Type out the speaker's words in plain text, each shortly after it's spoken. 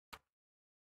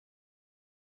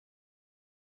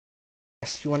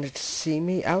Yes, you wanted to see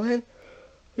me, Alan?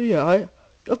 Yeah,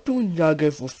 I've been with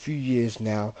Ninjago for a few years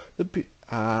now.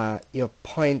 Your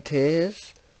point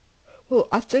is? Well,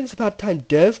 I think it's about time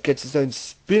Dareth gets his own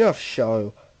spin-off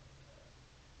show.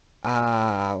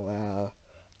 Well,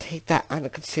 take that under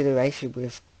consideration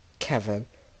with Kevin.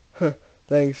 Huh,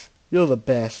 thanks, you're the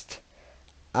best.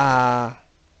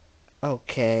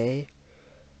 Okay.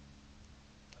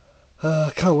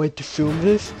 Can't wait to film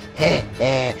this.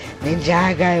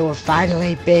 Ninjago will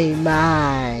finally be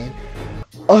mine.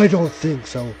 I don't think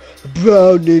so. The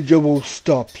brown ninja will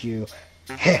stop you.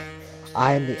 Heh,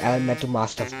 I am the elemental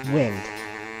master of wind.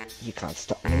 You can't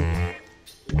stop me.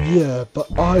 Yeah,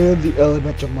 but I am the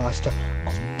elemental master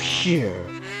of pure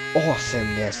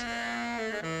awesomeness.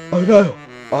 Oh no,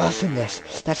 awesomeness.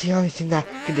 That's the only thing that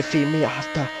can defeat me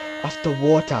after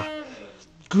water.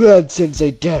 Grand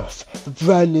Sensei Dareth, the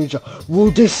brown ninja,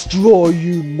 will destroy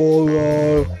you,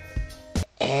 Moro.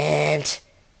 And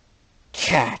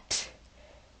cut.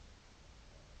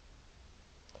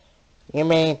 You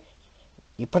mean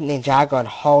you put Ninjago on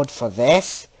hold for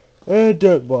this?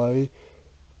 Don't worry.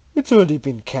 It's already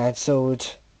been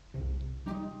cancelled.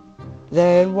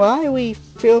 Then why are we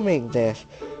filming this?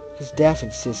 Because Dareth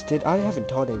insisted. I haven't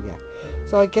told him yet.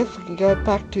 So I guess we can go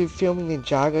back to filming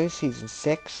Ninjago Season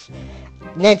 6.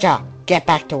 Ninja, get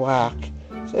back to work.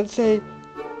 Sensei,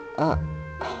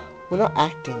 we're not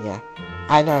acting yet.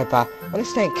 I know, but I want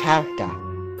to stay in character.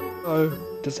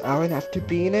 Oh, does Aaron have to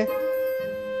be in it?